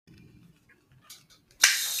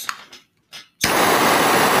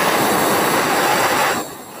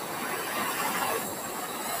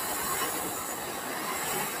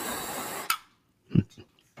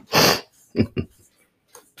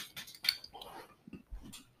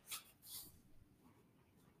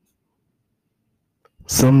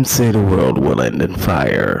Some say the world will end in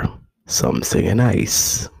fire, some say in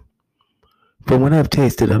ice. From what I've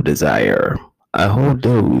tasted of desire, I hold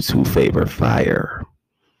those who favor fire.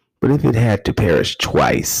 But if it had to perish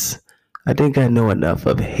twice, I think I know enough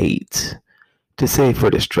of hate to say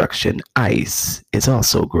for destruction ice is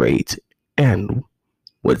also great and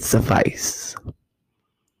would suffice.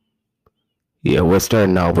 Yeah, we're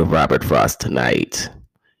starting off with Robert Frost tonight.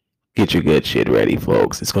 Get your good shit ready,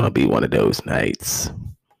 folks. It's gonna be one of those nights.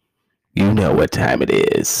 You know what time it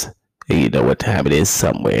is, and you know what time it is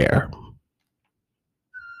somewhere.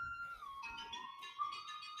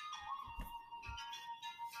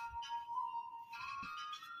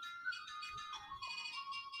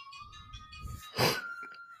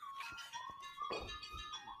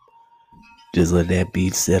 Just let that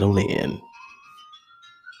beat settle in.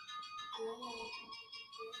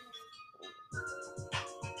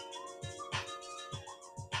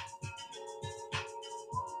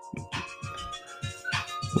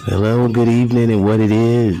 Hello, good evening, and what it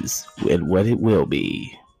is, and what it will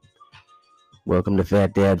be. Welcome to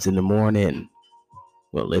Fat Dabs in the Morning.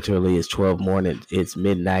 Well, literally, it's 12 morning. It's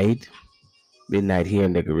midnight. Midnight here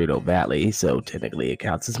in the Gerudo Valley, so technically it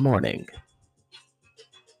counts as morning.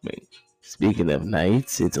 Speaking of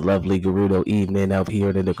nights, it's a lovely Gerudo evening out here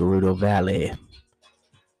in the Gerudo Valley.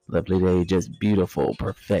 Lovely day, just beautiful,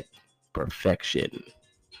 perfection.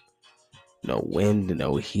 No wind,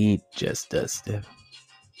 no heat, just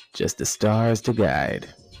the stars to guide.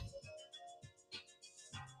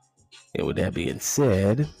 And with that being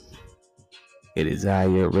said, it is I,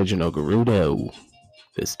 your original Gerudo,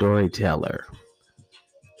 the storyteller,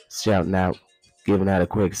 shouting out, giving out a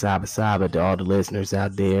quick saba to all the listeners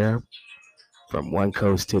out there from one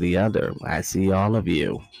coast to the other. I see all of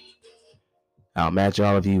you. I'll match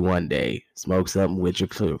all of you one day. Smoke something with your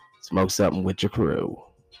crew.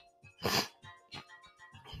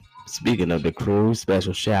 Speaking of the crew,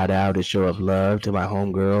 special shout out and show of love to my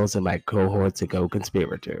homegirls and my cohorts and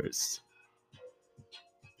co-conspirators.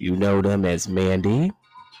 You know them as Mandy,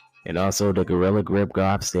 and also the Gorilla Grip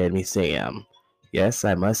Golf Stand Me Sam. Yes,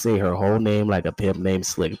 I must say her whole name like a pimp named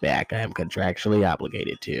Slickback. I am contractually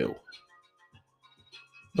obligated to.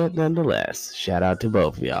 But nonetheless, shout out to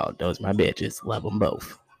both of y'all. Those my bitches. Love them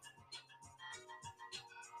both.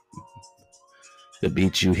 The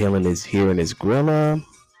beat you hearing is Grilla.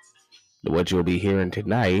 What you'll be hearing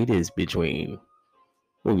tonight is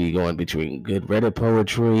we'll be going between good Reddit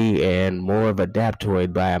poetry and more of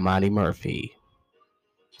Adaptoid by Amani Murphy.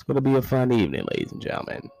 It's going to be a fun evening, ladies and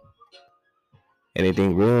gentlemen.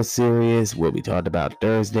 Anything real serious will be talked about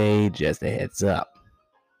Thursday, just a heads up.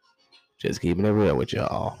 Just keeping it real with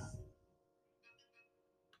y'all.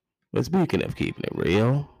 But speaking of keeping it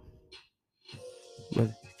real,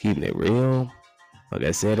 like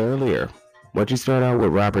I said earlier, once you start out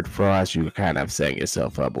with Robert Frost, you kind of setting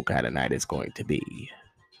yourself up what kind of night it's going to be.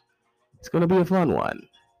 It's going to be a fun one.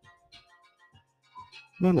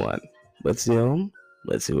 But still,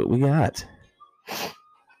 let's see what we got.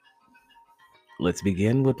 Let's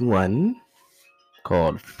begin with one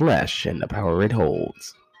called Flesh and the Power It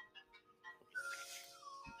Holds.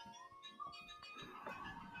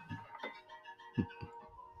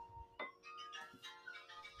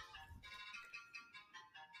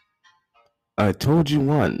 I told you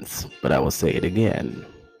once, but I will say it again.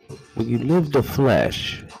 When you live the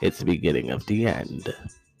flesh, it's the beginning of the end.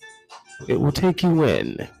 It will take you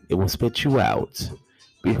in, it will spit you out.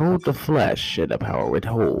 Behold the flesh and the power it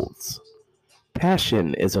holds.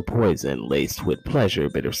 Passion is a poison laced with pleasure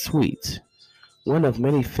bittersweet, one of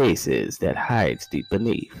many faces that hides deep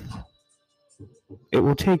beneath. It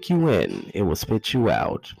will take you in, it will spit you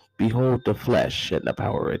out. Behold the flesh and the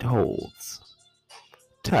power it holds.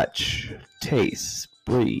 Touch, taste,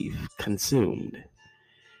 breathe, consumed.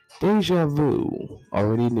 Deja vu,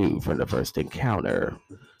 already knew from the first encounter,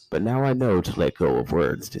 but now I know to let go of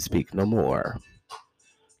words to speak no more.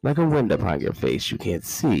 Like a wind upon your face you can't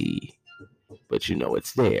see, but you know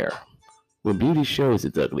it's there. When beauty shows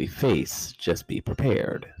its ugly face, just be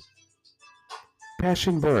prepared.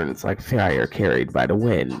 Passion burns like fire carried by the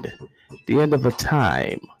wind, the end of a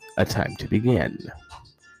time to begin.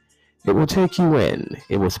 It will take you in,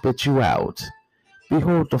 it will spit you out.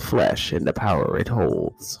 Behold the flesh and the power it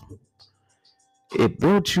holds. It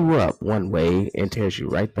builds you up one way and tears you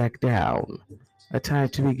right back down. A time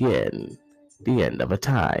to begin, the end of a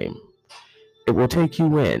time. It will take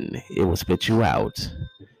you in, it will spit you out.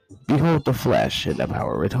 Behold the flesh and the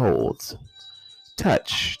power it holds.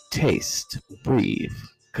 Touch, taste, breathe,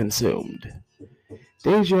 consumed.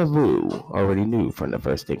 Deja vu, already knew from the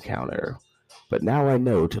first encounter, but now I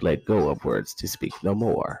know to let go of words to speak no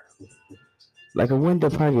more. Like a wind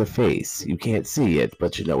upon your face, you can't see it,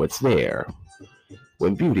 but you know it's there.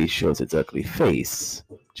 When beauty shows its ugly face,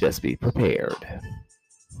 just be prepared.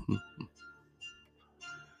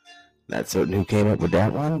 Not certain who came up with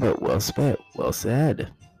that one, but well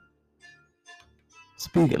said.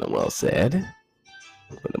 Speaking of well said,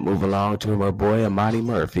 we're gonna move along to my boy Amani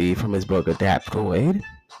Murphy from his book Adaptoid,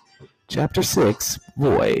 Chapter 6,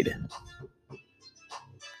 Void.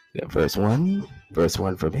 Yeah, verse one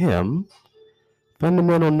from him.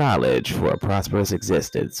 Fundamental knowledge for a prosperous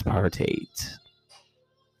existence, part 8.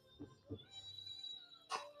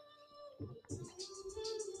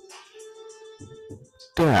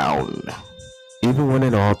 Down, even when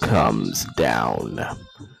it all comes down.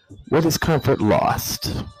 What is comfort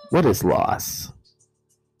lost? What is loss?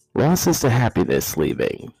 Loss is the happiness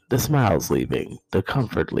leaving, the smiles leaving, the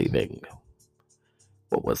comfort leaving.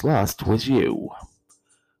 What was lost was you,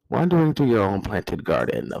 wandering through your own planted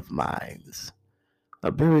garden of minds,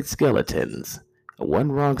 of buried skeletons.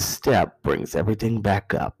 One wrong step brings everything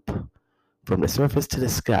back up, from the surface to the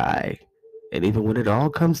sky, and even when it all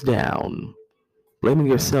comes down, blaming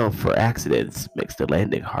yourself for accidents makes the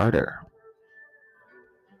landing harder.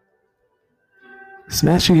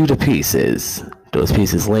 Smashing you to pieces, those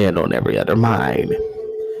pieces land on every other mind.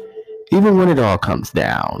 Even when it all comes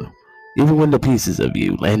down, even when the pieces of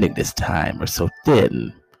you landing this time are so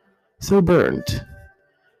thin, so burnt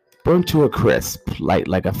to a crisp, light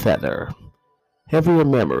like a feather. Heavier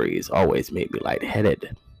memories always made me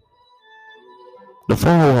lightheaded. The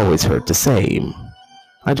fall always hurt the same.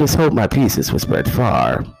 I just hope my pieces were spread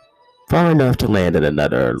far, far enough to land in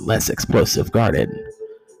another, less explosive garden.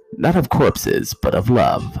 Not of corpses, but of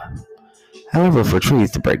love. However, for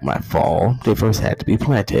trees to break my fall, they first had to be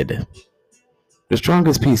planted. The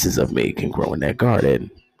strongest pieces of me can grow in that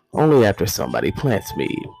garden, only after somebody plants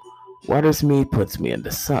me, waters me, puts me in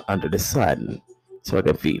the sun, under the sun, so I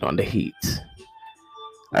can feed on the heat.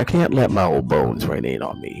 I can't let my old bones remain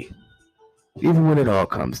on me. Even when it all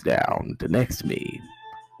comes down, the next me,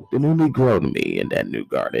 the newly grown me in that new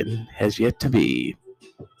garden, has yet to be.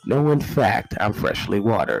 No, in fact, I'm freshly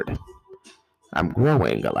watered. I'm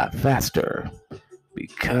growing a lot faster.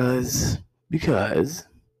 Because, because,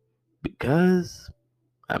 because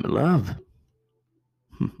I'm in love.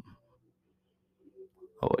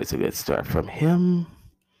 Always a good start from him.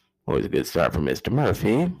 Always a good start from Mr.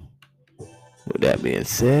 Murphy. With that being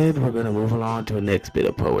said, we're going to move along to the next bit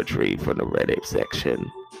of poetry from the Reddit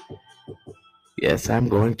section. Yes, I'm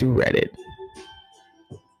going to Reddit.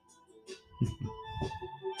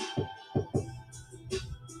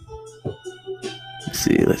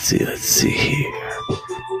 Let's see here.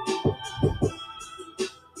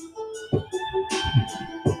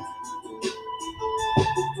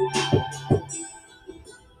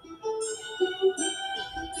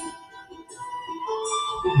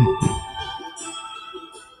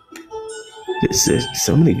 There's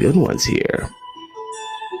so many good ones here.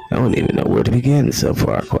 I don't even know where to begin so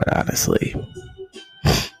far, quite honestly.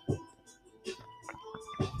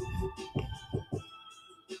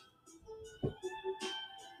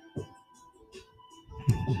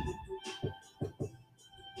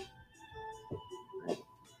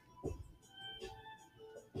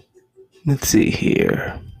 Let's see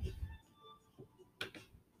here.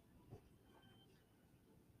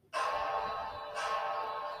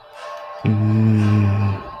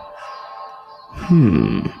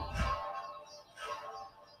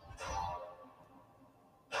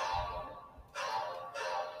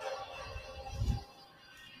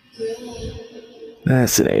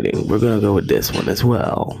 Fascinating. We're going to go with this one as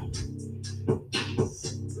well.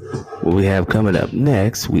 What we have coming up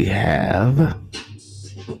next, we have,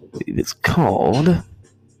 it's called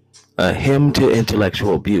A Hymn to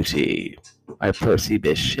Intellectual Beauty by Percy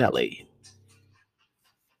Bysshe Shelley.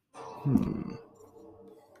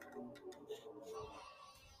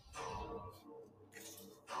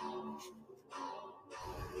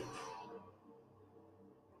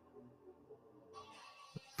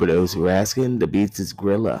 For those who are asking, the beats is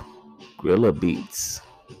Grilla. Grilla Beats.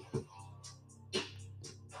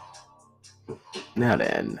 Now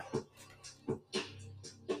then.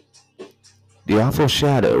 The awful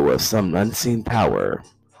shadow of some unseen power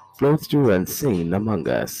floats through unseen among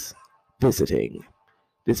us, visiting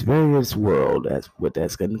this various world with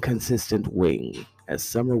as inconsistent wing as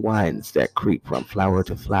summer winds that creep from flower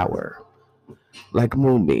to flower, like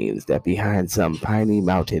moonbeams that behind some piney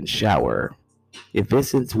mountain shower, it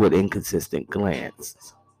visits with inconsistent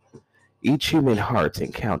glance. Each human heart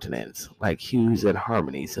and countenance, like hues and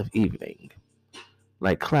harmonies of evening,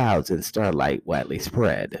 like clouds in starlight widely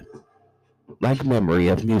spread, like memory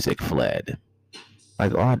of music fled,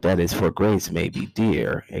 like aught that is for grace may be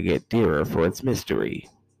dear, and yet dearer for its mystery.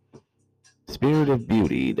 Spirit of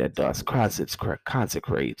beauty that dost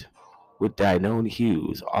consecrate, with thine own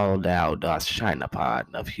hues all thou dost shine upon,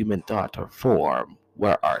 of human thought or form,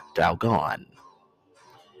 where art thou gone?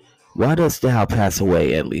 Why dost thou pass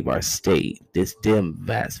away and leave our state, this dim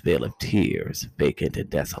vast veil of tears, vacant and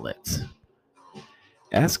desolate?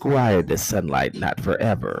 Ask why the sunlight not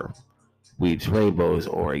forever weaves rainbows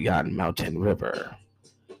o'er yon mountain river.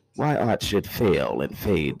 Why aught should fail and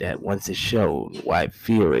fade that once is shown, why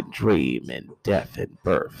fear and dream and death and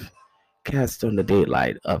birth cast on the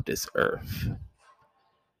daylight of this earth.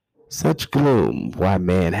 Such gloom, why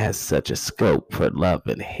man has such a scope for love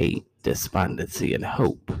and hate, despondency and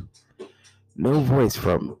hope. No voice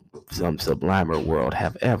from some sublimer world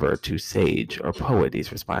have ever to sage or poet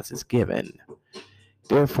these responses given.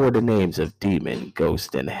 Therefore the names of demon,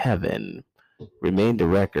 ghost, and heaven remain the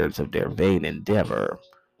records of their vain endeavor,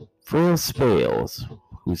 frail spells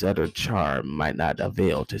whose utter charm might not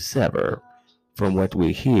avail to sever from what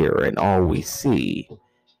we hear and all we see,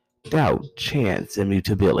 doubt, chance,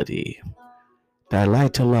 immutability. Thy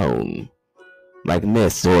light alone, like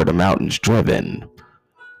mist o'er the mountains driven,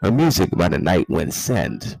 or music by the night wind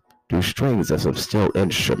sent, through strings of some still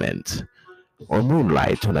instrument, or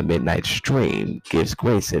moonlight on a midnight stream, gives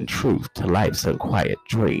grace and truth to life's unquiet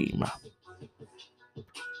dream.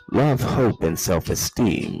 Love, hope, and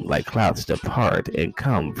self-esteem, like clouds depart and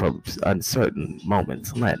come from uncertain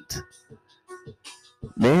moments lent.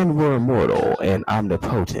 Man were immortal and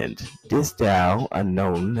omnipotent, didst thou,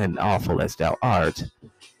 unknown and awful as thou art,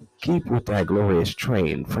 keep with thy glorious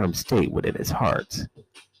train firm state within his heart.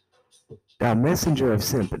 Thou messenger of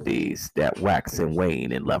sympathies that wax and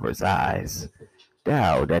wane in lovers' eyes,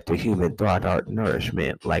 thou that to human thought art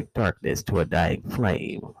nourishment like darkness to a dying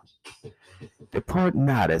flame. Depart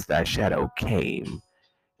not as thy shadow came,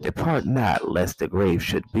 depart not lest the grave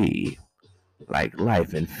should be, like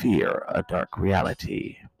life and fear, a dark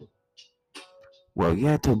reality. Well,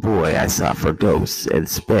 yet a boy I sought for ghosts, and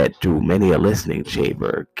sped through many a listening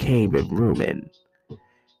chamber, cave and ruin,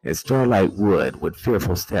 and starlight wood, with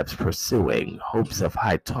fearful steps pursuing hopes of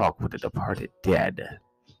high talk with the departed dead.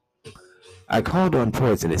 I called on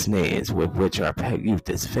poisonous names with which our youth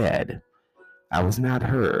is fed. I was not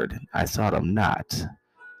heard, I sought them not,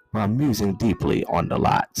 while musing deeply on the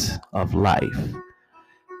lot of life.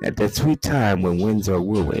 At that sweet time when winds are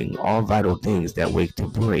wooing all vital things that wake to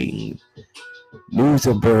bring news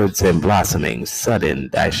of birds and blossoming, sudden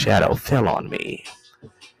thy shadow fell on me.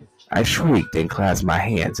 I shrieked and clasped my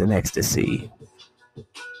hands in ecstasy.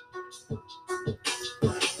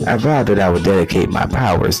 I vowed that I would dedicate my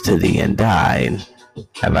powers to thee and die.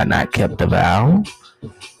 Have I not kept the vow?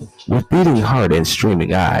 With beating heart and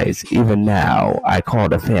streaming eyes, even now I call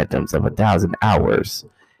the phantoms of 1,000 hours,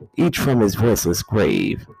 each from his voiceless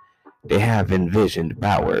grave. They have envisioned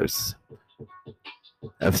bowers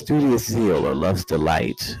of studious zeal or love's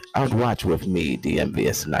delight, outwatch with me the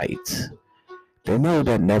envious night. They know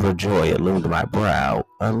that never joy illumined my brow,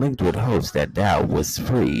 unlinked with hopes that thou wouldst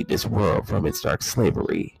free this world from its dark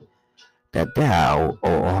slavery, that thou,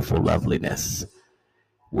 O awful loveliness,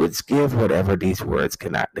 wouldst give whatever these words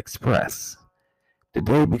cannot express. The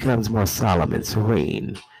day becomes more solemn and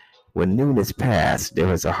serene. When noon is past,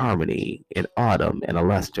 there is a harmony in autumn and a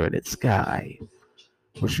luster in its sky,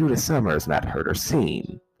 which through the summer is not heard or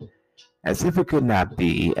seen, as if it could not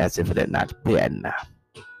be, as if it had not been.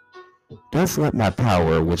 Thus let my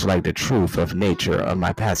power, which like the truth of nature on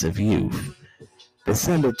my passive youth,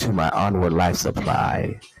 descended to my onward life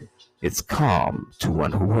supply, its calm to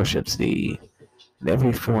one who worships thee, in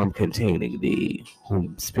every form containing thee,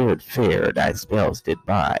 whom spirit fair thy spells did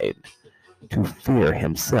bind, to fear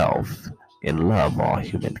himself and love all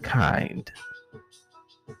humankind.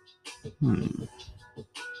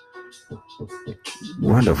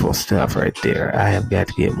 Wonderful stuff right there. I have got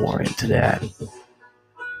to get more into that.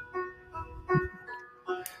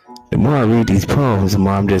 The more I read these poems, the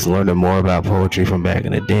more I'm just learning more about poetry from back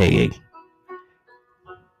in the day.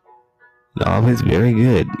 All of it's very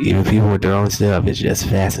good. Even people with their own stuff, it's just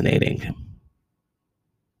fascinating.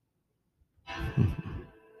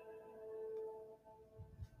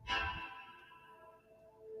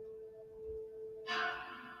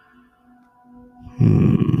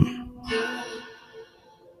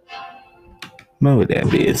 Well, with that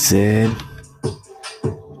being said,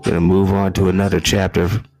 gonna move on to another chapter,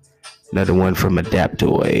 another one from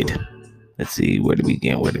Adaptoid. Let's see, where to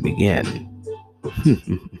begin,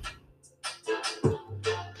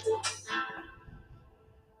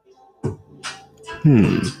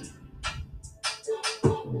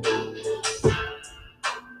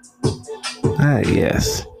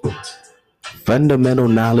 Yes. Fundamental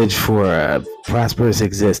knowledge for a prosperous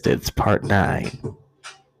existence, part 9.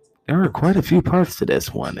 There are quite a few parts to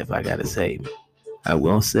this one, if I gotta say. I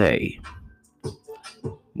will say,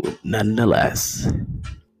 nonetheless.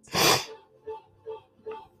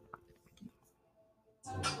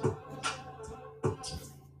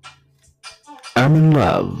 I'm in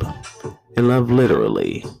love. In love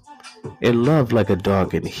literally. In love like a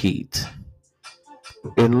dog in heat.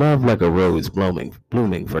 In love like a rose blooming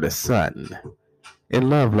for the sun. In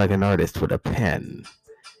love like an artist with a pen.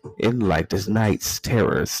 In like this night's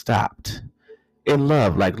terror stopped. In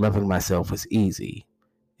love like loving myself was easy.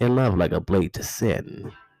 In love like a blade to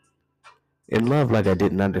sin. In love like I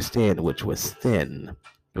didn't understand which was thin,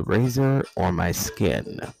 the razor or my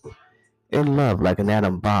skin. In love like an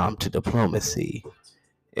atom bomb to diplomacy.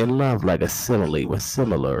 In love like a simile was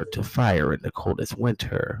similar to fire in the coldest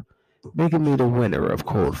winter, making me the winner of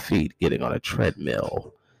cold feet getting on a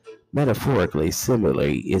treadmill. Metaphorically,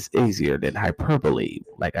 simile is easier than hyperbole,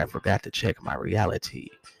 like I forgot to check my reality.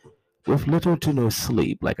 With little to no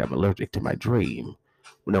sleep, like I'm allergic to my dream.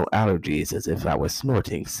 With no allergies, as if I was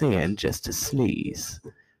snorting sand just to sneeze.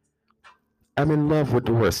 I'm in love with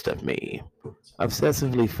the worst of me,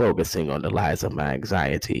 obsessively focusing on the lies of my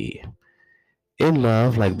anxiety. In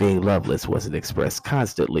love, like being loveless wasn't expressed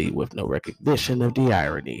constantly with no recognition of the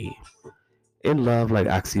irony. In love, like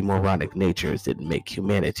oxymoronic natures didn't make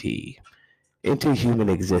humanity. Into human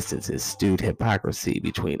existence's stewed hypocrisy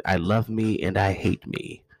between I love me and I hate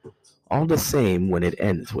me. All the same when it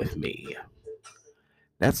ends with me.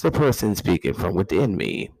 That's the person speaking from within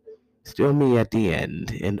me. Still me at the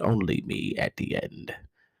end, and only me at the end.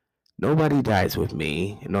 Nobody dies with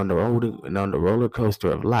me, and on the roller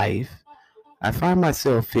coaster of life, I find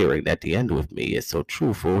myself fearing that the end with me is so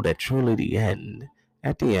truthful that truly the end,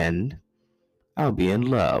 at the end, I'll be in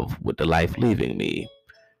love with the life leaving me,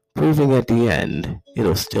 proving at the end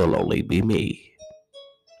it'll still only be me.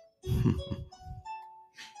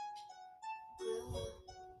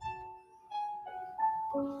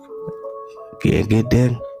 Can't get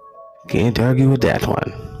that, can't argue with that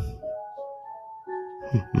one.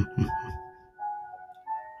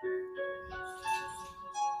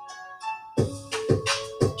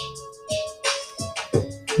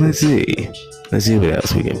 Let's see. Let's see what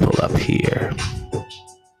else we can pull up here.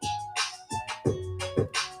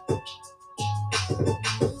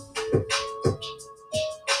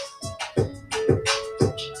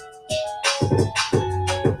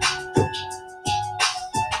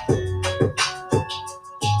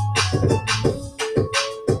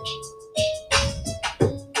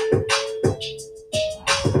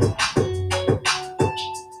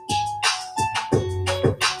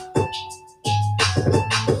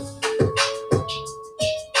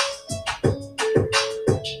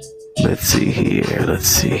 Let's see here. Let's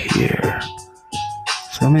see here.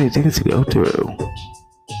 So many things to go through.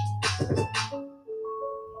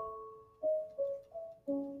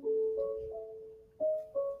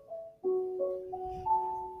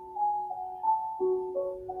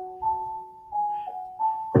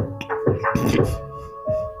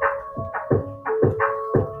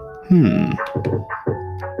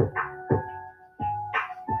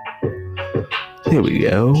 Here we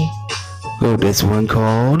go. Go this one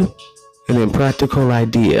called An Impractical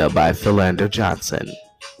Idea by Philander Johnson.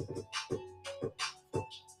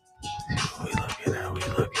 How we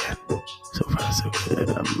looking? So far so good.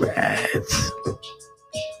 Alright.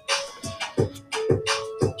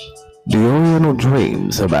 The Oriental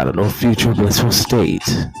dreams about a future blissful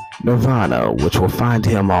state, nirvana, which will find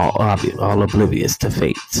him all oblivious to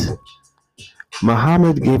fate.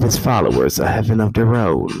 Muhammad gave his followers a heaven of their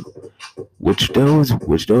own, which those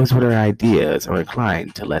with their ideas are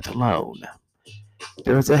inclined to let alone.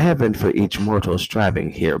 There is a heaven for each mortal striving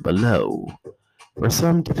here below. For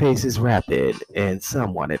some the pace is rapid, and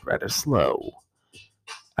some want it rather slow.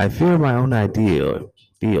 I fear my own ideal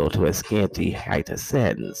to a scanty height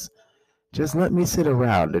ascends. Just let me sit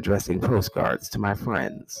around addressing postcards to my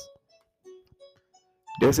friends.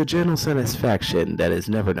 There's a gentle satisfaction that is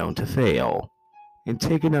never known to fail in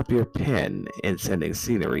taking up your pen and sending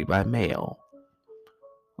scenery by mail.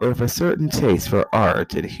 Or if a certain taste for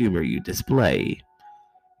art and humor you display,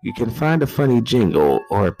 you can find a funny jingle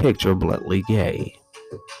or a picture bluntly gay.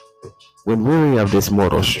 When weary of this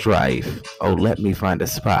mortal strife, oh let me find a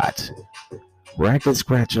spot where I can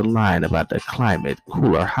scratch a line about the climate,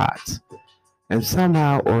 cool or hot, and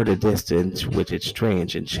somehow o'er the distance which its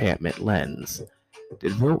strange enchantment lends,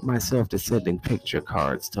 devote myself to sending picture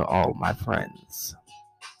cards to all my friends.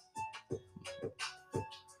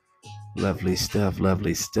 Lovely stuff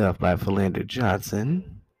by Philander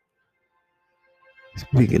Johnson.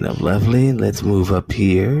 Speaking of lovely, let's move up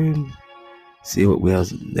here. See what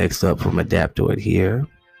else next up from Adaptoid here.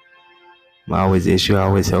 My always issue, I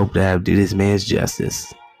always hope that I do this man's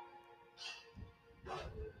justice.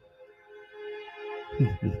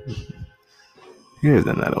 Here's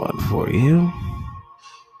another one for you.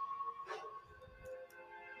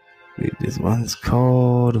 This one's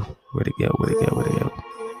called, where'd it go?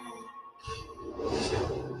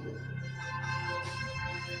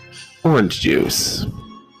 Orange juice.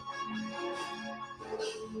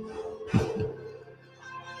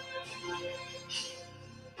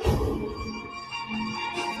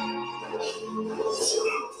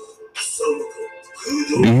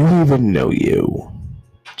 Do you even know you?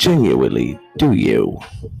 Genuinely, do you?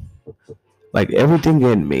 Like everything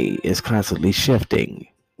in me is constantly shifting,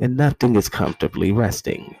 and nothing is comfortably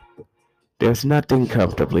resting. There's nothing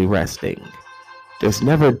comfortably resting. There's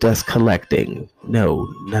never dust collecting.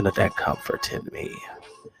 No, none of that comfort in me.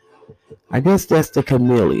 I guess that's the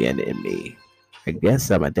chameleon in me. I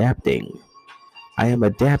guess I'm adapting. I am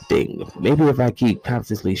adapting. Maybe if I keep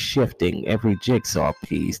constantly shifting every jigsaw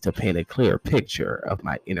piece to paint a clear picture of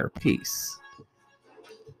my inner peace.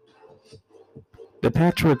 The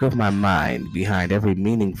patchwork of my mind behind every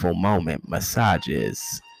meaningful moment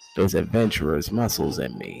massages those adventurers' muscles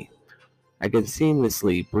in me. I can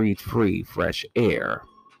seamlessly breathe free, fresh air,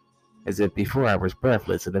 as if before I was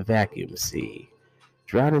breathless in a vacuum sea,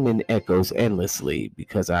 drowning in echoes endlessly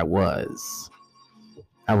because I was.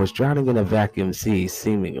 I was drowning in a vacuum sea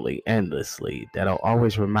seemingly endlessly that'll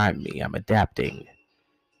always remind me I'm adapting.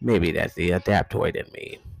 Maybe that's the adaptoid in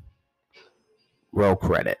me. Roll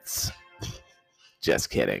credits. Just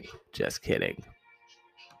kidding. Just kidding.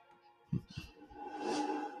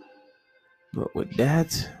 But with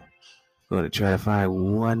that, I'm going to try to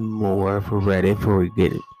find one more for Reddit before we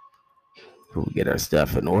get our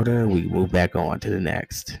stuff in order. We move back on to the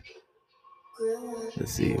next.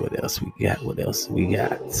 Let's see what else we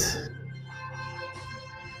got.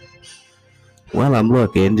 While I'm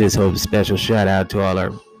looking, just hope special shout out to all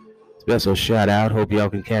our special shout out. Hope y'all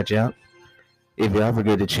can catch up. If y'all ever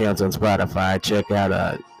get the chance on Spotify, check out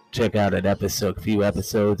a few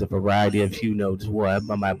episodes of Variety of Who Knows What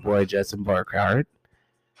by my boy Justin Burkhardt,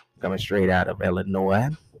 coming straight out of Illinois.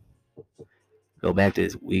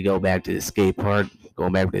 We go back to the skate park.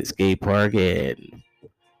 Going back to the skate park and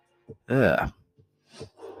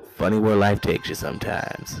funny where life takes you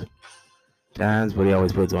sometimes. But he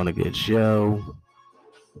always puts on a good show.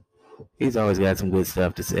 He's always got some good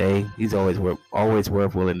stuff to say. He's always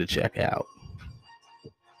worth willing to check out.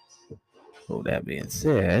 So that being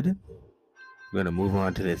said, we're gonna move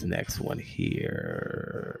on to this next one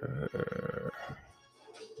here.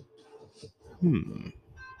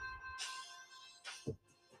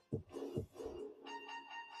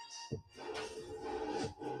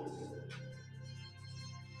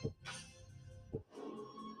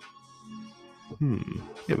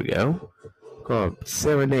 Here we go. Called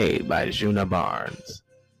Serenade by Juna Barnes.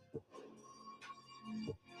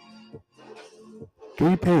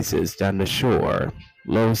 3 paces down the shore,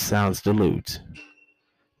 low sounds dilute.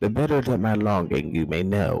 The better that my longing you may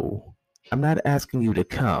know. I'm not asking you to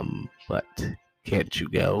come, but can't you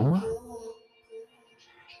go?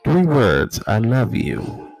 3 words, I love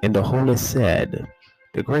you, and the whole is said.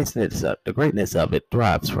 The greatness of it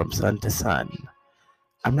thrives from sun to sun.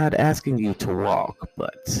 I'm not asking you to walk,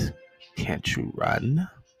 but can't you run?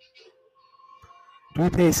 3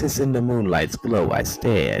 paces in the moonlight's glow I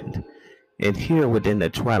stand, and here within the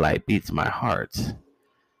twilight beats my heart.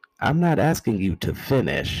 I'm not asking you to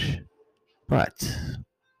finish, but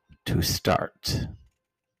to start.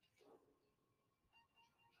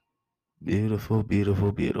 Beautiful,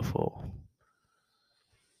 beautiful, beautiful.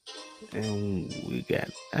 And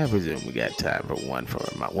I presume we got time for one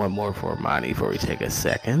more for Armani before we take a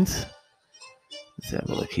second. Let's have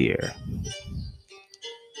a look here.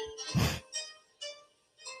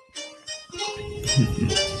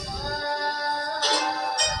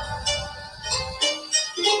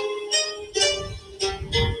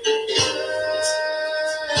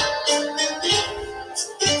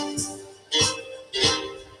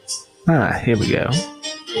 Here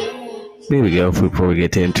we go. Before we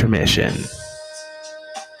get to intermission.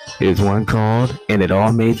 Here's one called And It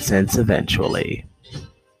All Made Sense Eventually.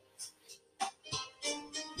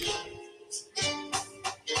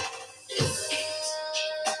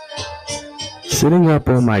 Sitting up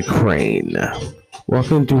on my crane,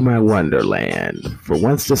 walking through my wonderland, for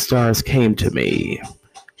once the stars came to me,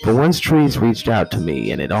 for once trees reached out to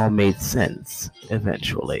me, and it all made sense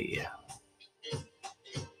eventually.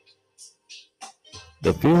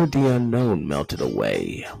 The fear of the unknown melted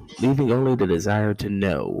away, leaving only the desire to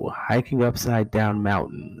know, hiking upside down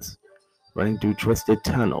mountains, running through twisted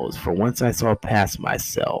tunnels. For once I saw past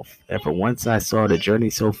myself, and for once I saw the journey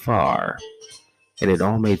so far, and it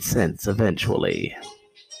all made sense eventually.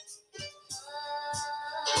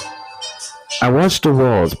 I watched the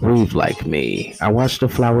walls breathe like me. I watched the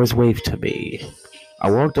flowers wave to me.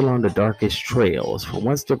 I walked along the darkest trails. For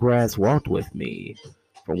once the grass walked with me.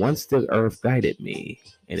 For once the earth guided me.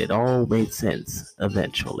 And it all made sense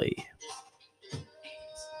eventually.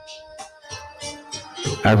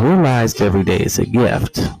 I realized every day is a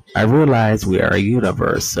gift. I realized we are a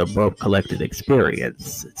universe of both collected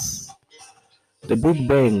experiences. The Big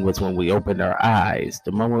Bang was when we opened our eyes,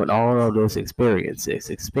 the moment all of those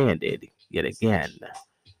experiences expanded yet again,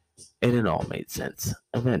 and it all made sense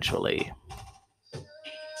eventually.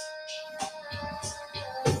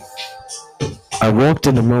 I walked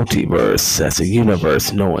in the multiverse as a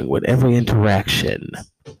universe knowing with every interaction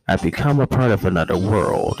I become a part of another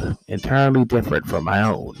world, entirely different from my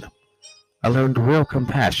own. I learned real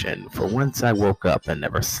compassion, for once I woke up and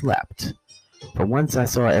never slept. For once I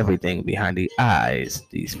saw everything behind the eyes,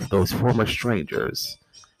 those former strangers,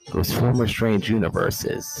 those former strange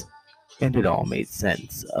universes, and it all made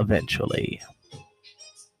sense eventually.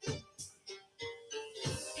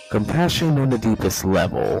 Compassion on the deepest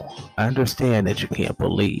level. I understand that you can't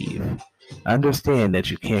believe. I understand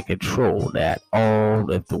that you can't control that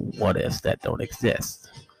all of the what ifs that don't exist.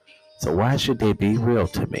 So why should they be real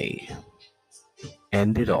to me?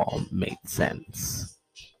 And it all made sense.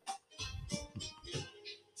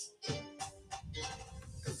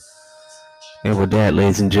 And with that,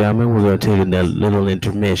 ladies and gentlemen, we're going to take a little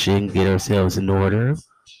intermission, get ourselves in order,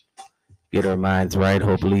 get our minds right.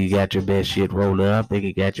 Hopefully, you got your best shit rolled up and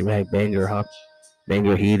you got your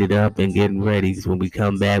banger heated up and getting ready. Because when we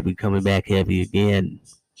come back, we coming back heavy again.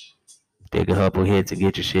 Take a couple hits and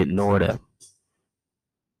get your shit in order.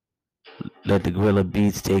 Let the Gorilla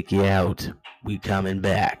Beats take you out. We coming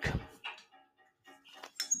back.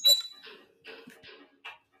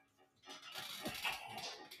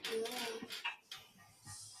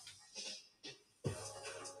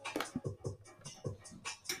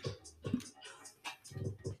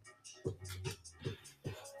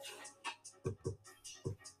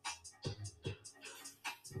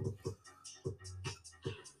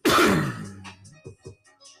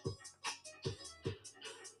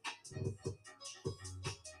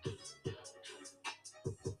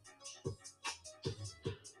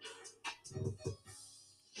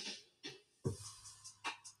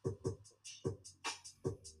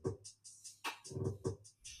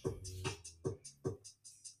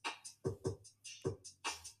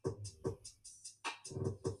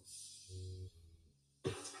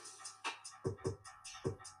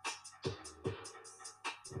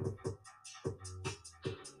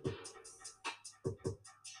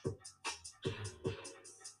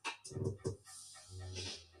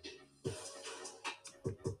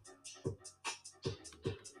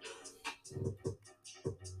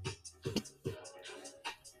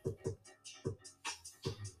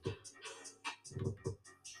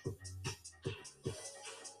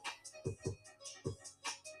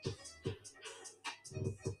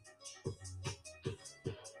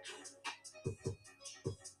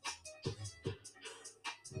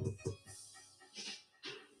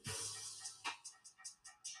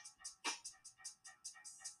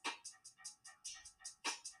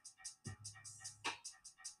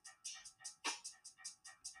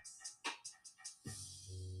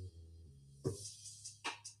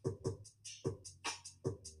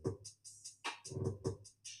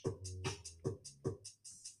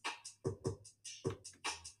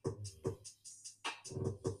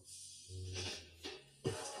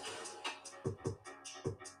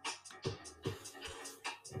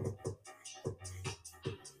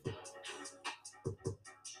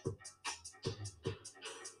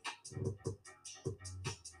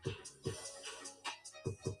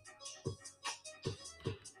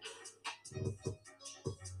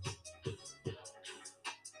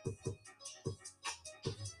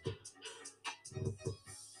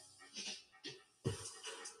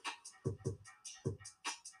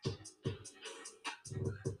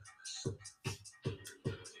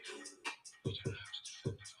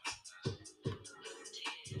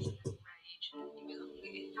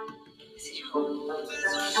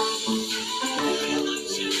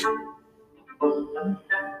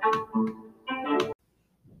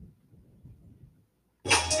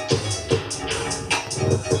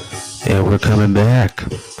 And we're coming back.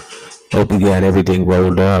 Hope you got everything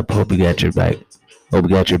rolled up. Hope you got your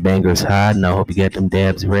bangers hot, and I hope you got them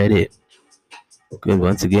dabs ready. Good.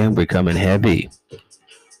 Once again, we're coming heavy.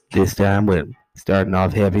 This time we're starting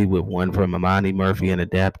off heavy with one from Amani Murphy and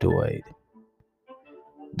Adaptoid.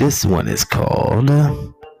 This one is called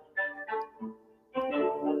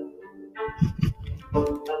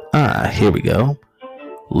here we go.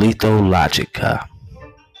 Lethologica.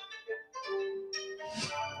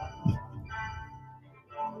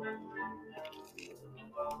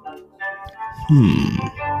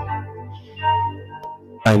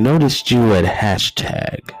 I noticed you at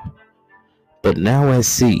hashtag, but now I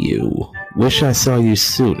see you. Wish I saw you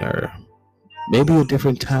sooner. Maybe a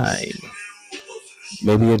different time.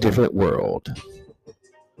 Maybe a different world.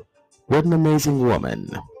 What an amazing woman.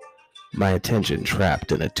 My attention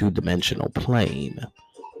trapped in a two-dimensional plane.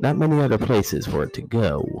 Not many other places for it to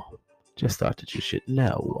go. Just thought that you should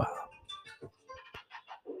know.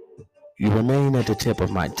 You remain at the tip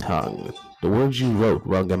of my tongue. The words you wrote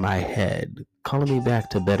rung in my head, calling me back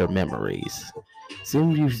to better memories.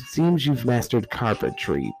 Seems you've mastered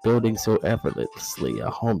carpentry, building so effortlessly a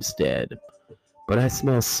homestead. But I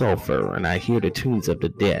smell sulfur and I hear the tunes of the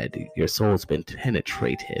dead. Your soul's been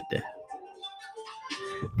penetrated.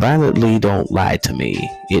 Violently, don't lie to me.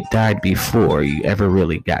 It died before you ever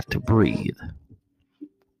really got to breathe.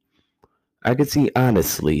 I can see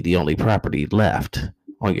honestly the only property left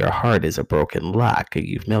on your heart is a broken lock and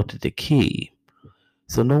you've melted the key.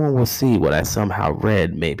 So no one will see what I somehow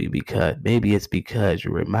read, maybe it's because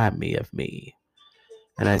you remind me of me.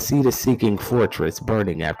 And I see the seeking fortress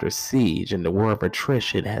burning after siege, and the war of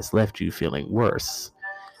attrition has left you feeling worse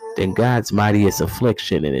than God's mightiest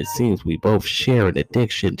affliction, and it seems we both share an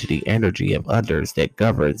addiction to the energy of others that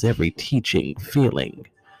governs every teaching, feeling,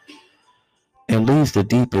 and leaves the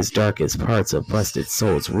deepest, darkest parts of busted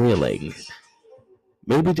souls reeling.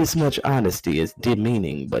 Maybe this much honesty is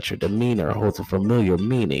demeaning, but your demeanor holds a familiar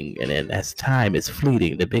meaning, and then as time is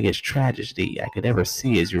fleeting, the biggest tragedy I could ever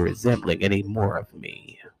see is you resembling any more of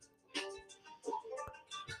me.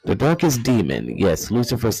 The darkest demon, yes,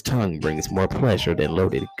 Lucifer's tongue brings more pleasure than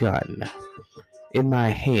loaded gun. In my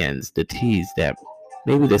hands, the tease that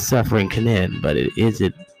maybe the suffering can end, but it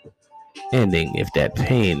isn't ending if that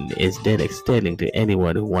pain is then extending to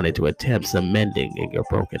anyone who wanted to attempt some mending in your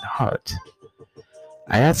broken heart.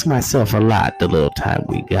 I ask myself a lot the little time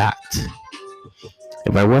we got.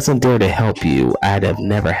 If I wasn't there to help you, I'd have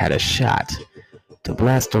never had a shot to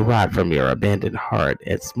blast a rod from your abandoned heart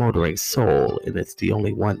and smoldering soul, and it's the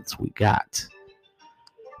only ones we got.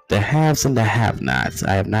 The haves and the have-nots,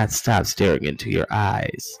 I have not stopped staring into your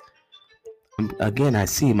eyes. Again, I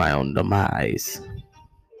see my own demise.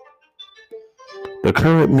 The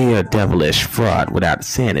current me a devilish fraud without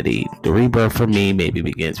sanity. The rebirth for me maybe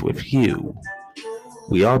begins with you.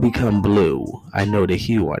 We all become blue. I know the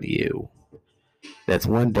hue on you. That's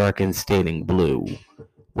one darkened staining blue.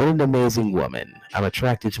 What an amazing woman. I'm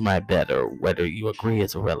attracted to my better, whether you agree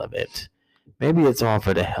is irrelevant. Maybe it's all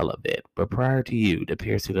for the hell of it, but prior to you, the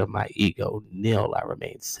piercing of my ego, nil, I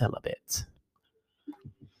remain celibate.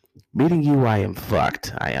 Meeting you, I am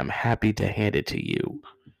fucked. I am happy to hand it to you.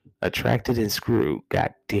 Attracted and screwed,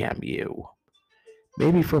 god damn you.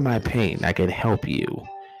 Maybe for my pain, I can help you.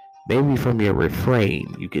 Maybe from your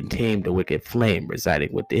refrain, you can tame the wicked flame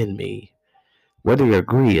residing within me. Whether you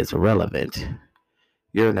agree is irrelevant.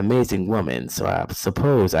 You're an amazing woman, so I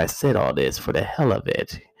suppose I said all this for the hell of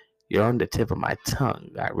it. You're on the tip of my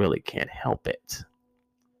tongue. I really can't help it.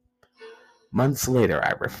 Months later,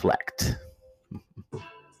 I reflect.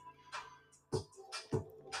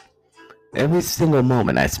 Every single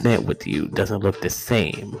moment I spent with you doesn't look the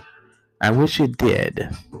same. I wish it did.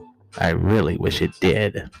 I really wish it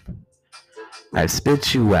did. I've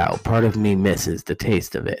spit you out. Part of me misses the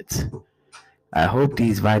taste of it. I hope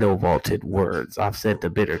these vital vaulted words offset the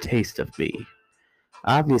bitter taste of me.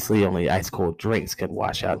 Obviously, only ice-cold drinks can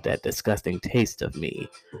wash out that disgusting taste of me.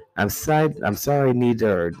 I'm sorry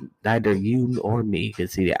neither you or me can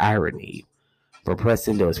see the irony for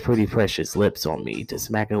pressing those pretty precious lips on me to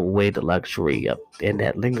smacking away the luxury of and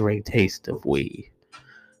that lingering taste of we.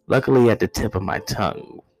 Luckily, at the tip of my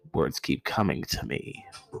tongue, words keep coming to me.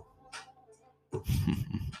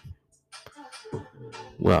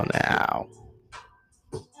 Well, now.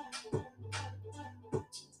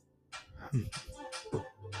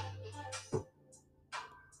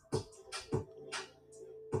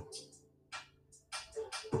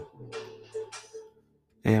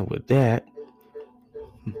 And with that,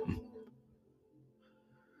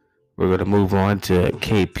 we're going to move on to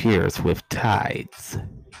Kay Pierce with Tides.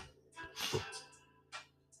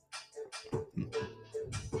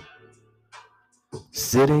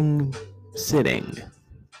 Sitting,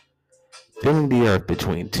 feeling the earth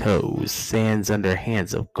between toes, sands under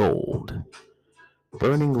hands of gold.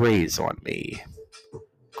 burning rays on me,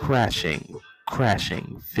 crashing,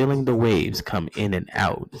 crashing, feeling the waves come in and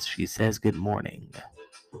out. She says good morning.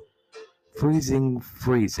 Freezing,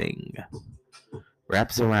 freezing,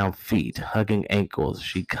 wraps around feet, hugging ankles.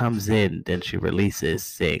 She comes in, then she releases,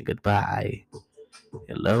 saying goodbye.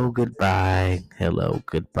 Hello, goodbye, hello,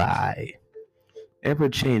 goodbye. Ever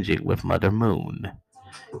changing with Mother Moon.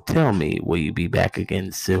 Tell me, will you be back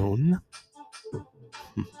again soon?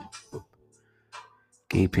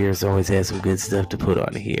 Guy Pearce always has some good stuff to put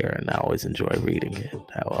on here, and I always enjoy reading it.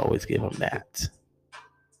 I'll always give him that.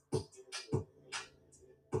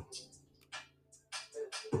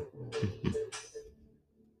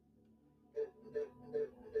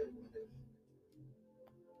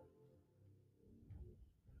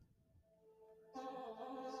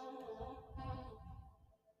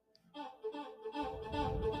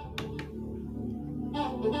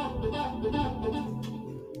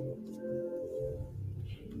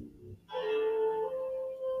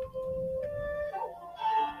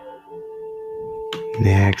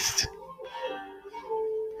 Next.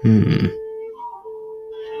 Hmm.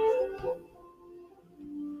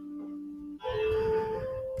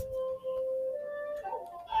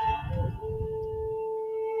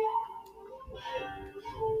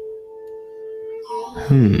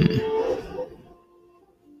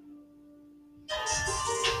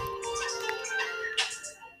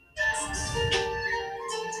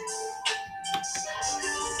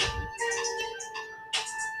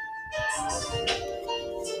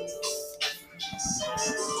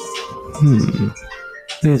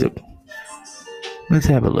 Let's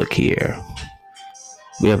have a look here.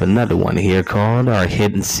 We have another one here called Our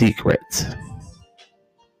Hidden Secrets.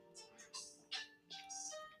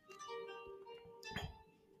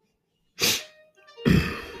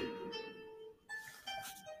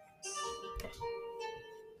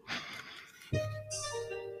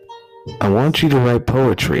 I want you to write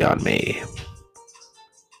poetry on me.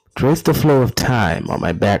 Trace the flow of time on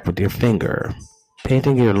my back with your finger,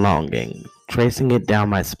 painting your longing, tracing it down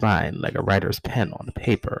my spine like a writer's pen on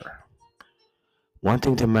paper.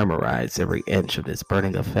 Wanting to memorize every inch of this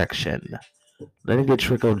burning affection, letting it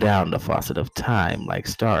trickle down the faucet of time like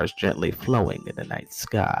stars gently flowing in the night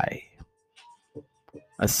sky.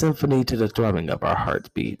 A symphony to the thrumming of our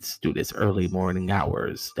heartbeats through these early morning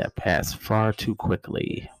hours that pass far too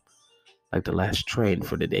quickly, like the last train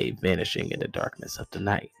for the day vanishing in the darkness of the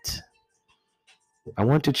night. I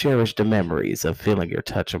want to cherish the memories of feeling your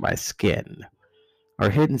touch on my skin,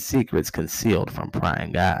 our hidden secrets concealed from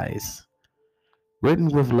prying eyes. Written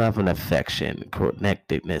with love and affection,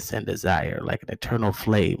 connectedness and desire like an eternal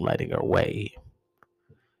flame lighting our way.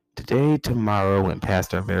 Today, tomorrow, and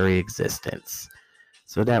past our very existence,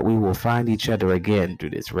 so that we will find each other again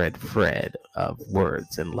through this red thread of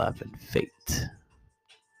words and love and fate.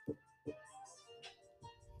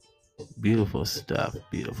 Beautiful stuff,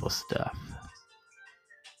 beautiful stuff.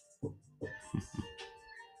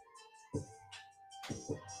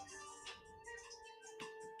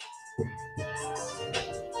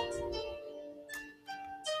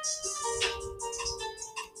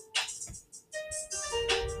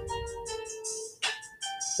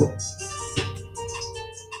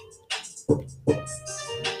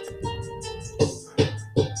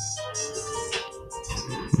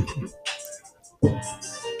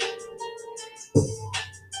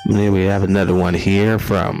 And then we have another one here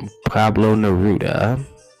from Pablo Neruda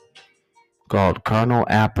called Carnal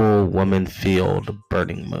Apple, Woman Field,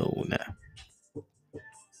 Burning Moon.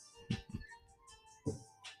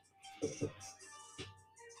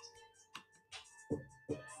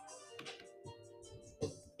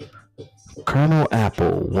 Carnal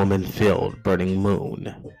apple, woman filled, burning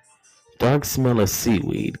moon. Dark smell of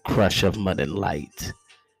seaweed, crush of mud and light.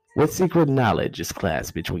 What secret knowledge is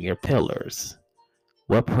clasped between your pillars?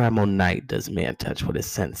 What primal night does man touch with his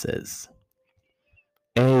senses?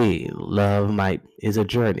 Love might is a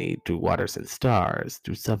journey through waters and stars,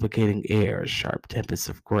 through suffocating air, sharp tempests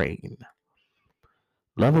of grain.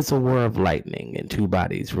 Love is a war of lightning in two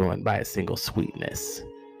bodies ruined by a single sweetness.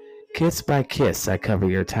 Kiss by kiss, I cover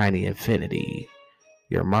your tiny infinity,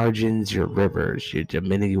 your margins, your rivers, your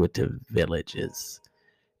diminutive villages.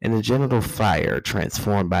 And the genital fire,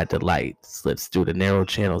 transformed by delight, slips through the narrow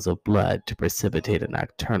channels of blood to precipitate a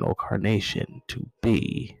nocturnal carnation to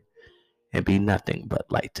be, and be nothing but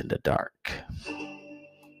light in the dark.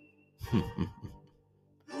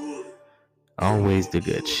 Always the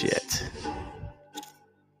good shit.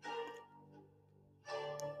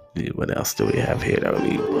 What else do we have here that would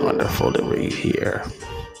be wonderful to read here?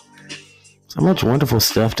 So much wonderful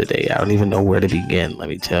stuff today. I don't even know where to begin, let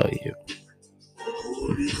me tell you.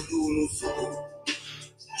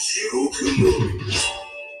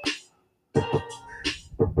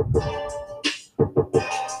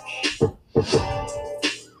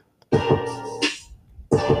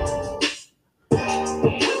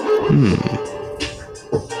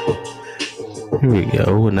 Here we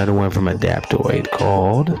go. Another one from Adaptoid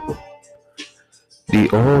called The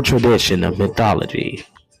Oral Tradition of Mythology.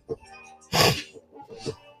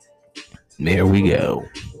 There we go.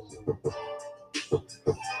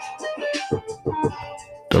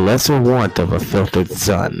 The lesser want of a filtered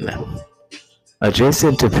sun.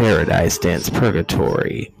 Adjacent to paradise stands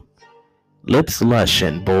purgatory. Lips lush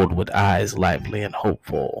and bold with eyes lively and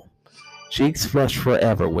hopeful. Cheeks flushed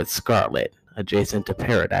forever with scarlet. Adjacent to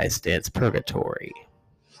paradise stands purgatory.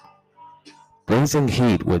 Blazing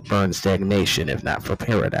heat would burn stagnation if not for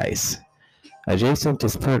paradise. Adjacent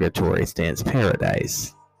to purgatory stands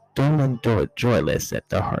paradise. Dull and joyless at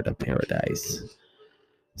the heart of paradise.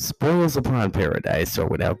 Spoils upon paradise are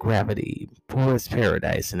without gravity. Poorest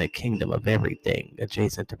paradise in a kingdom of everything.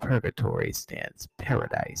 Adjacent to purgatory stands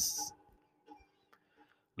paradise.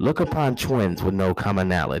 Look upon twins with no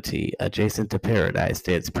commonality. Adjacent to paradise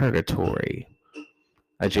stands purgatory.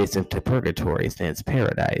 Adjacent to purgatory stands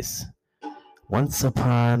paradise. Once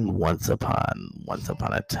upon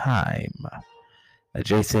a time.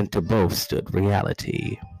 Adjacent to both stood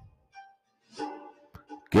reality.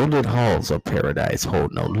 Gilded halls of paradise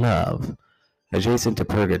hold no love. Adjacent to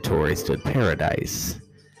purgatory stood paradise.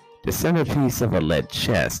 The centerpiece of a lead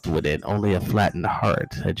chest within only a flattened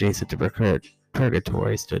heart. Adjacent to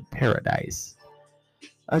purgatory stood paradise.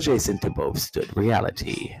 Adjacent to both stood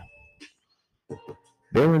reality.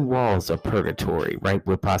 Barren walls of purgatory ripe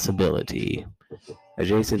with possibility.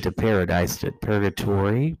 Adjacent to paradise stood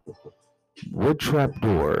purgatory. Wood trap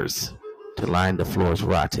doors to line the floors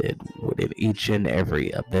rotted, within each and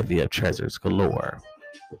every a bevy of treasures galore.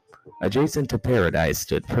 Adjacent to paradise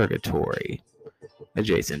stood purgatory.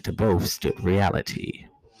 Adjacent to both stood reality.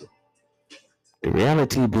 The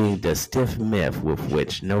reality being the stiff myth with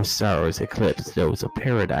which no sorrows eclipse those of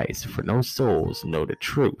paradise, for no souls know the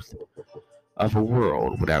truth of a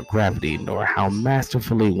world without gravity, nor how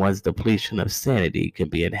masterfully one's depletion of sanity can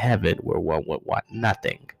be in heaven where one would want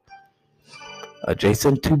nothing.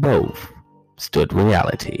 Adjacent to both stood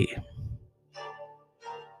reality.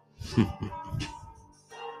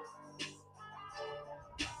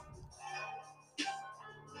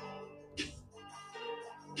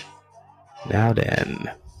 Now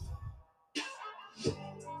then.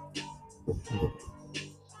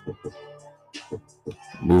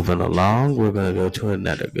 Moving along, we're going to go to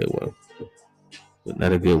another good one.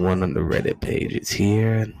 Another good one on the Reddit page is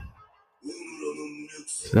here.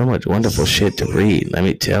 So much wonderful shit to read, let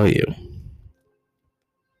me tell you.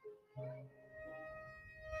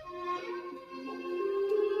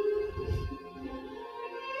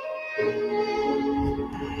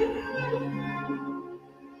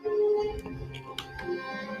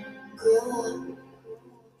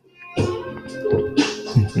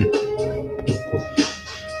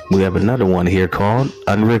 We have another one here called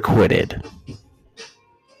Unrequited.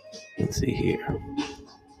 Let's see here.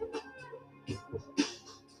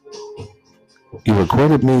 You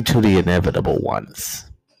requited me to the inevitable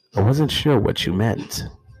once. I wasn't sure what you meant,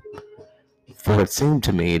 for it seemed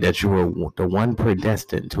to me that you were the one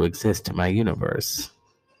predestined to exist in my universe.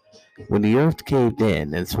 When the earth caved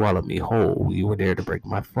in and swallowed me whole, you were there to break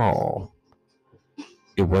my fall.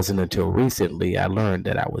 It wasn't until recently I learned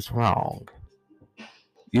that I was wrong.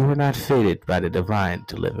 You were not fated by the divine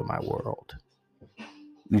to live in my world.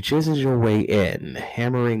 You chiseled your way in,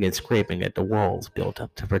 hammering and scraping at the walls built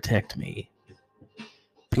up to protect me.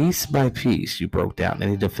 Piece by piece, you broke down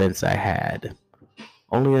any defense I had,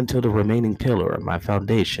 only until the remaining pillar of my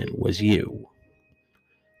foundation was you.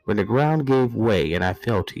 When the ground gave way and I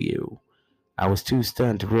fell to you, I was too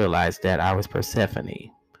stunned to realize that I was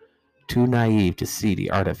Persephone, too naive to see the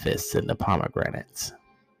artifice in the pomegranates.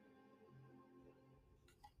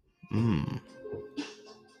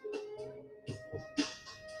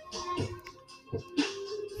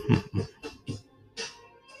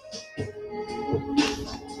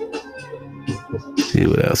 See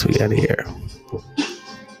what else we got here.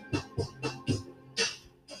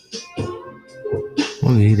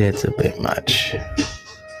 Okay, that's a bit much.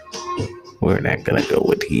 We're not gonna go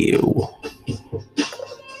with you.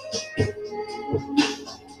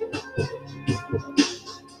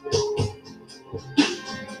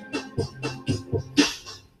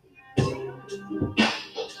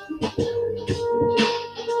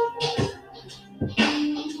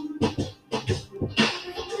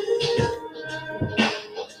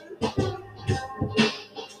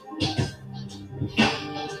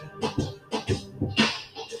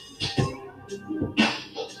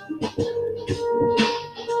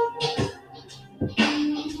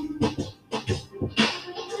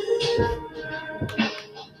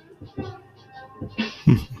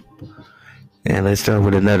 And let's start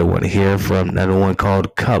with another one here from another one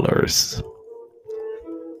called Colors.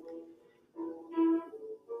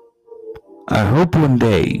 I hope one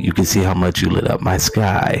day you can see how much you lit up my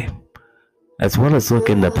sky, as well as look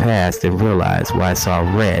in the past and realize why I saw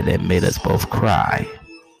red and made us both cry.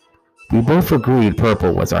 We both agreed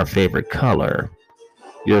purple was our favorite color.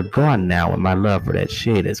 You're gone now, and my love for that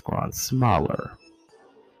shade has grown smaller.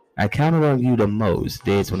 I counted on you the most,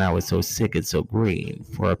 days when I was so sick and so green,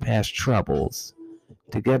 for our past troubles.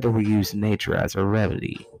 Together we used nature as a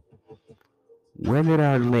remedy. When did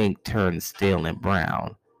our link turn stale and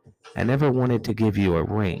brown? I never wanted to give you a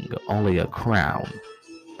ring, only a crown.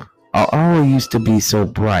 Our aura used to be so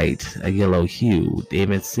bright, a yellow hue. They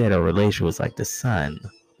even said our relation was like the sun.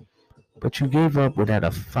 But you gave up without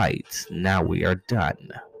a fight. Now we are done.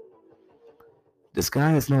 The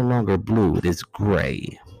sky is no longer blue, it is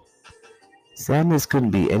gray. Sadness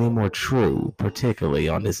couldn't be any more true, particularly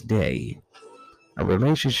on this day. A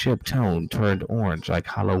relationship tone turned orange like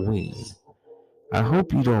Halloween. I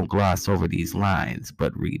hope you don't gloss over these lines,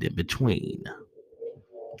 but read in between.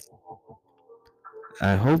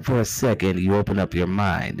 I hope for a second you open up your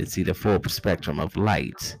mind and see the full spectrum of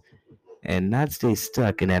light, and not stay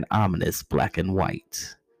stuck in that ominous black and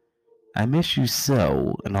white. I miss you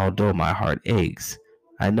so, and although my heart aches,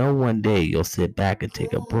 I know one day you'll sit back and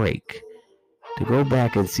take a break to go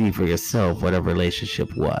back and see for yourself what a relationship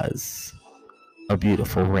was. A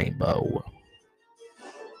beautiful rainbow.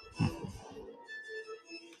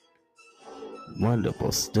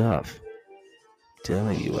 Wonderful stuff.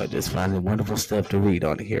 Telling you, I just found wonderful stuff to read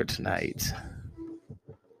on here tonight.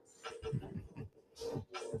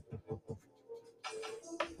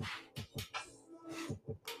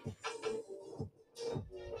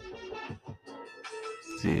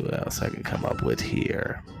 See what else I can come up with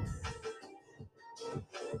here.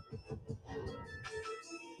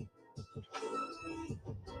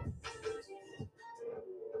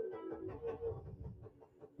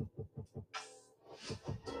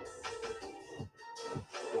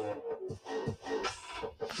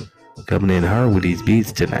 Coming in hard with these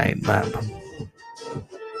beats tonight, man.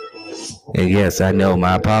 And yes, I know,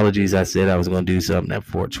 my apologies. I said I was going to do something at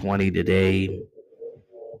 4:20 today.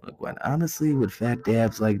 But honestly, with fat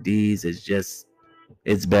dabs like these,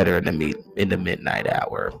 it's better in the midnight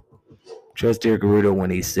hour. Trust Dear Garuda when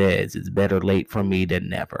he says it's better late for me than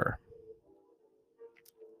never.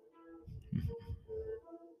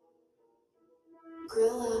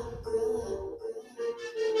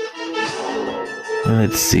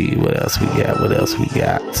 Let's see what else we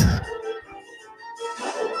got.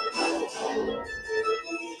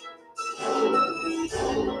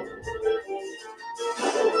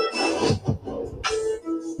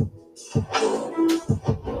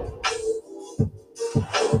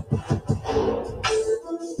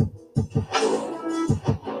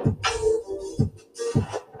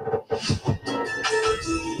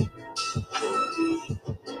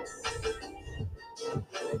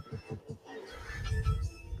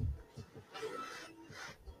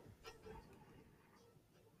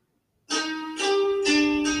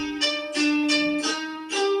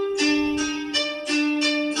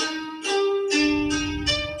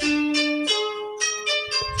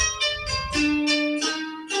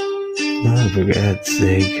 Oh, for God's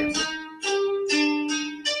sake.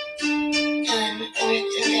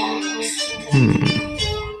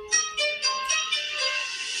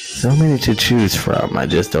 So many to choose from. I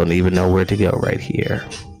just don't even know where to go right here.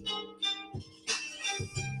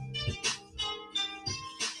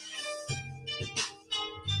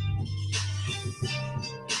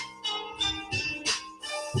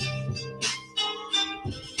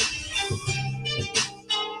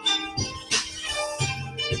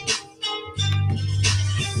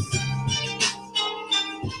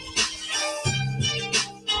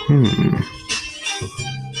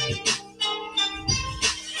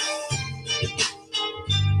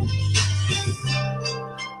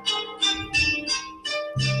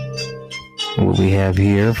 What we have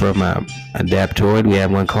here from Adaptoid, we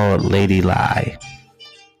have one called Lady Lie.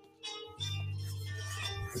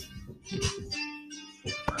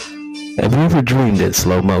 Have you ever dreamed in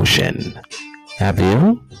slow motion? Have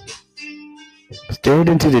you? Stared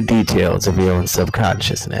into the details of your own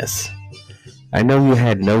subconsciousness. I know you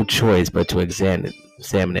had no choice but to examine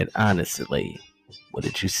it honestly. What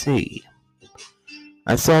did you see?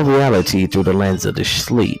 I saw reality through the lens of the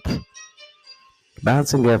sleep.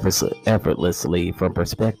 bouncing effortlessly from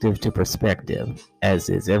perspective to perspective, as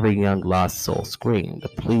is every young lost soul screamed,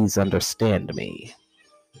 "Please understand me."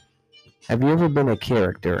 Have you ever been a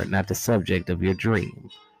character and not the subject of your dream?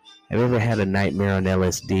 Have you ever had a nightmare on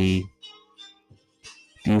LSD?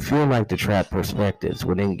 Do you feel like the trapped perspectives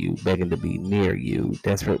within you begging to be near you,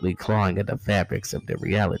 desperately clawing at the fabrics of their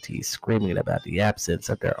reality, screaming about the absence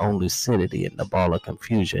of their own lucidity in the ball of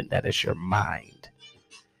confusion that is your mind?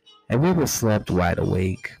 Have you ever slept wide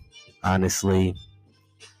awake? Honestly,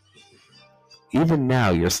 even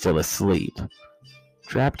now you're still asleep,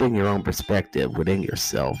 trapped in your own perspective within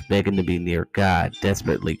yourself, begging to be near God,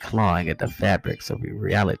 desperately clawing at the fabrics of your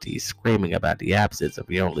reality, screaming about the absence of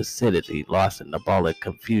your own lucidity, lost in the ball of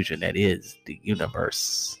confusion that is the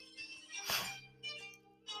universe.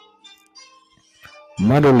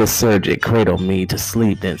 Mother Lysergic cradled me to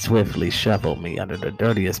sleep, then swiftly shuffled me under the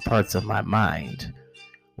dirtiest parts of my mind,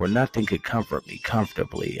 where nothing could comfort me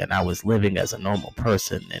comfortably, and I was living as a normal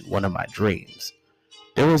person in one of my dreams.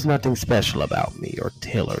 There was nothing special about me or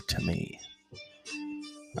tailored to me.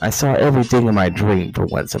 I saw everything in my dream for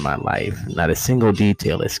once in my life. Not a single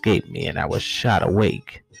detail escaped me, and I was shot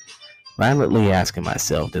awake, violently asking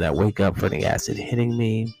myself, did I wake up from the acid hitting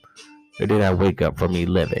me, or did I wake up from me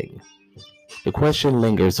living? The question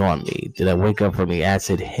lingers on me. Did I wake up from the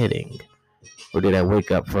acid hitting, or did I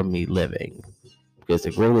wake up from me living? Because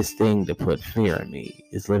the greatest thing to put fear in me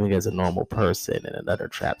is living as a normal person in another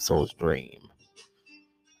trapped soul's dream.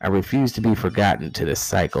 I refuse to be forgotten to the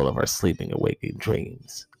cycle of our sleeping and waking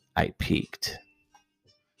dreams. I peaked.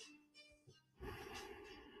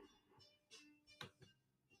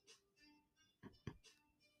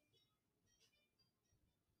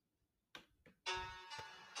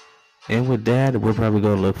 And with that, we're probably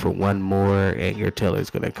going to look for one more, and your teller's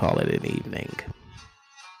going to call it an evening.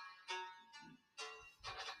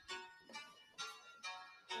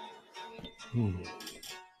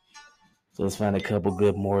 So let's find a couple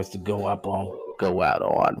good mores to go out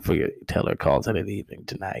on for your teller calls it an evening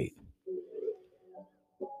tonight.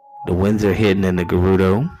 The winds are hitting in the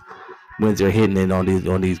Gerudo. Winds are hitting in on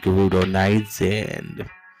these Gerudo nights, and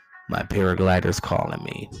my paraglider's calling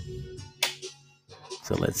me.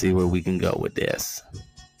 So let's see where we can go with this.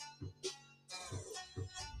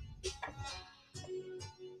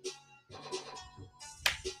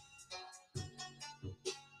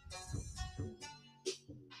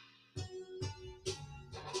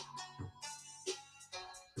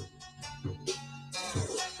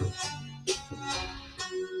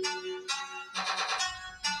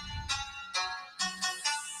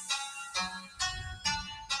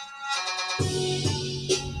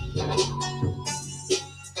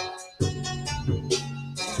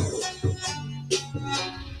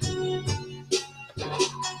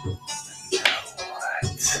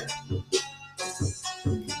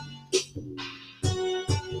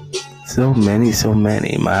 So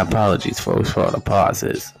many. My apologies, folks, for all the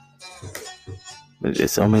pauses. But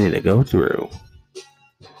there's so many to go through.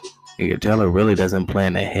 And your teller really doesn't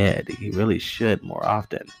plan ahead. He really should more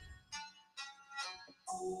often.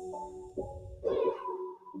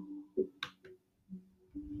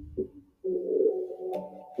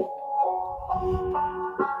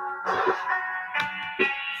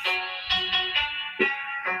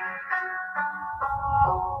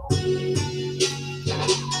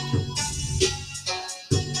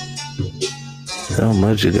 So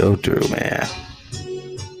much to go through, man.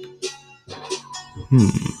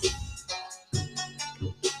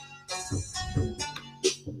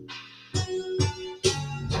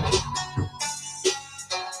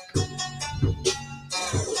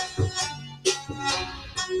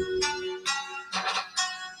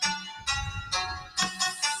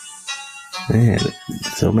 Man,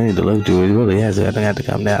 so many to look through. It really has. I think I have to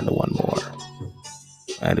come down to one more.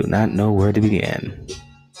 I do not know where to begin.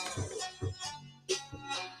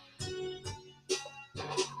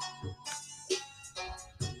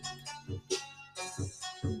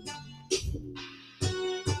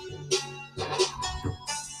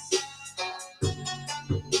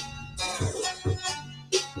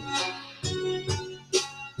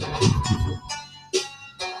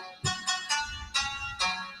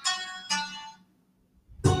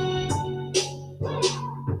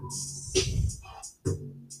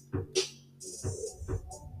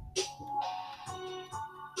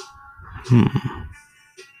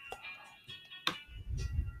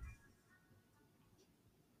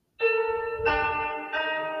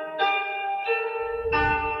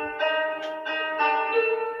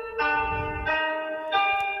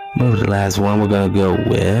 Move to the last one. We're gonna go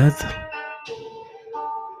with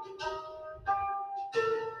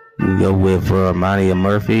We go with Monia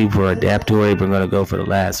Murphy for Adaptoid. We're going to go for the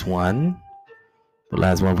last one. The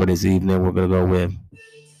last one for this evening, we're going to go with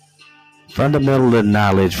Fundamental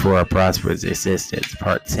Knowledge for a Prosperous Existence,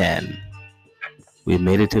 Part 10. We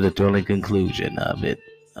made it to the thrilling conclusion of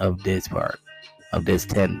this 10-part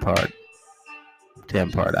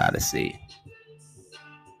odyssey.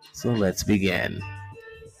 So let's begin.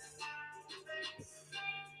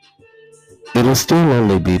 It'll still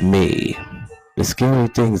only be me. The scary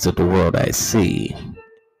things of the world I see.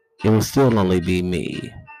 It will still only be me.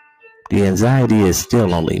 The anxiety is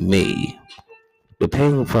still only me. The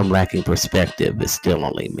pain from lacking perspective is still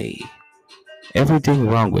only me. Everything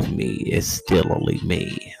wrong with me is still only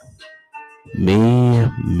me. Me,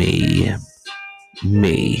 me,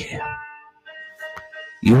 me.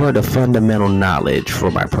 You are the fundamental knowledge for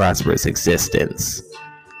my prosperous existence.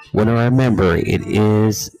 When I remember it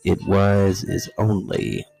is, it was, is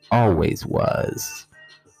only, always was,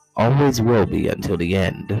 always will be until the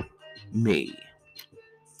end, me.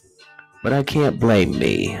 But I can't blame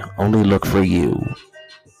me, only look for you.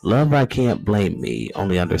 Love, I can't blame me,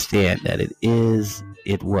 only understand that it is,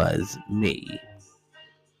 it was, me.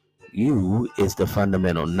 You is the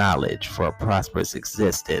fundamental knowledge for a prosperous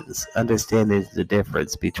existence, understanding the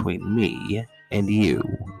difference between me and you,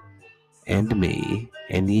 and me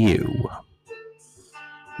and you.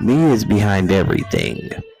 Me is behind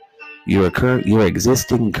everything. You are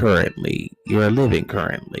existing currently. You are living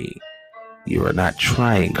currently. You are not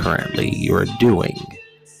trying currently. You are doing.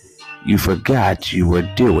 You forgot you were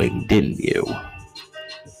doing, didn't you?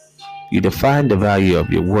 You defined the value of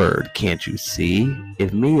your word, can't you see?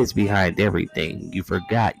 If me is behind everything, you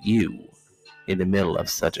forgot you in the middle of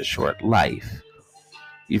such a short life.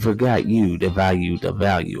 You forgot you to value the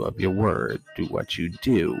value of your word. Do what you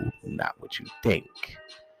do, not what you think.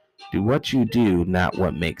 Do what you do, not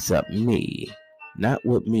what makes up me. Not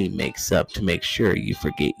what me makes up to make sure you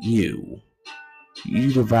forget you.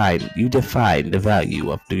 You define the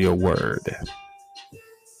value of your word.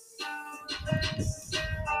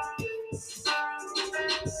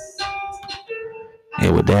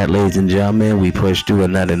 And with that, ladies and gentlemen, we push through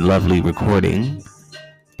another lovely recording.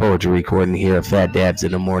 Poetry recording here at Fat Dabs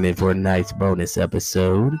in the Morning for a nice bonus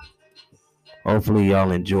episode. Hopefully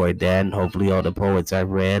y'all enjoyed that, and hopefully all the poets I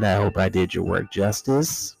read, I hope I did your work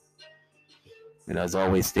justice. And as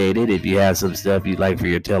always stated, if you have some stuff you'd like for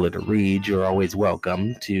your teller to read, you're always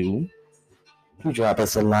welcome to drop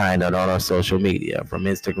us a line on all our social media, from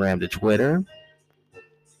Instagram to Twitter.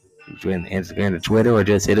 Or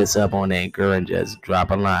just hit us up on Anchor and just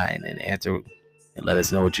drop a line and answer and let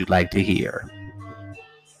us know what you'd like to hear.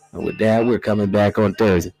 And with that, we're coming back on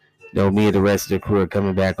Thursday. Me and the rest of the crew are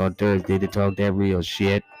coming back on Thursday to talk that real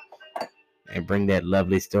shit and bring that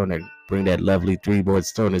lovely 3-board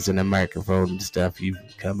stoners in the microphone and stuff you've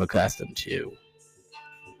come accustomed to.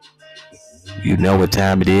 You know what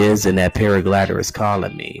time it is, and that paraglider is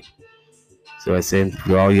calling me. So I said,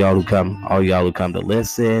 for all y'all who come to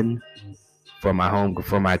listen, for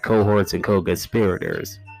my cohorts and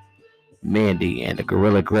co-conspirators, Mandy and the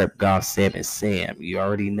Gorilla Grip Golf Sam and Sam, you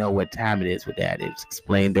already know what time it is with that. It's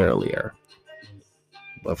explained earlier.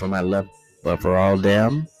 But for all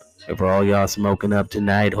them, and for all y'all smoking up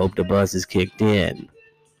tonight, hope the buzz is kicked in.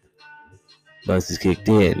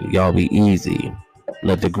 Y'all be easy.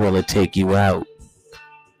 Let the Gorilla take you out.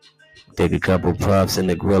 Take a couple puffs and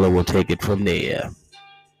the Gorilla will take it from there.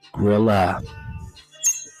 Gorilla.